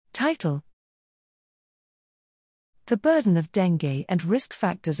Title: The burden of dengue and risk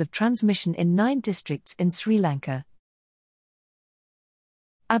factors of transmission in 9 districts in Sri Lanka.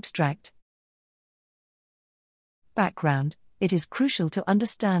 Abstract. Background: It is crucial to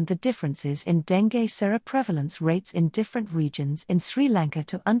understand the differences in dengue seroprevalence rates in different regions in Sri Lanka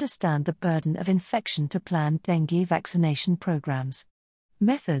to understand the burden of infection to plan dengue vaccination programs.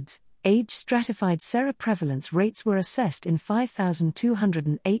 Methods: Age stratified seroprevalence rates were assessed in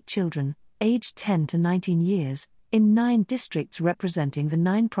 5,208 children, aged 10 to 19 years, in 9 districts representing the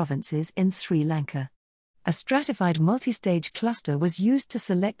 9 provinces in Sri Lanka. A stratified multistage cluster was used to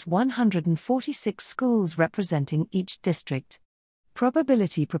select 146 schools representing each district.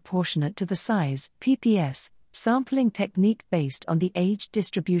 Probability proportionate to the size (PPS) sampling technique based on the age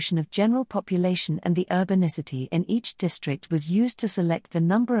distribution of general population and the urbanicity in each district was used to select the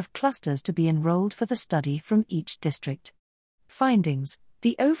number of clusters to be enrolled for the study from each district. Findings: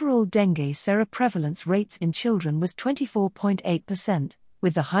 The overall dengue seroprevalence rates in children was 24.8%,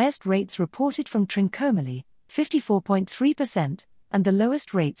 with the highest rates reported from Trincomalee, 54.3%, and the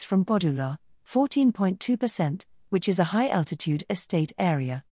lowest rates from Bodula, 14.2%, which is a high-altitude estate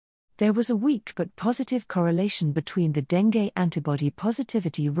area. There was a weak but positive correlation between the dengue antibody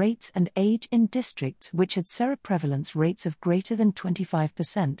positivity rates and age in districts which had seroprevalence rates of greater than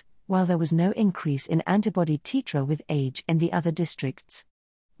 25%, while there was no increase in antibody titer with age in the other districts.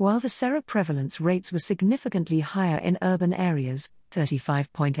 While the seroprevalence rates were significantly higher in urban areas,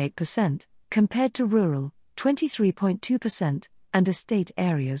 35.8%, compared to rural, 23.2%, and estate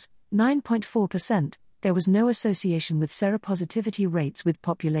areas, 9.4%, there was no association with seropositivity rates with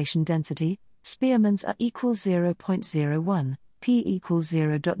population density. Spearman's are equals 0.01, p equals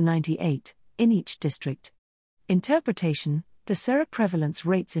 0.98, in each district. Interpretation: The seroprevalence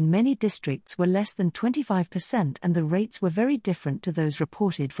rates in many districts were less than 25% and the rates were very different to those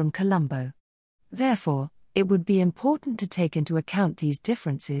reported from Colombo. Therefore, it would be important to take into account these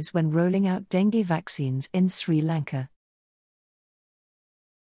differences when rolling out dengue vaccines in Sri Lanka.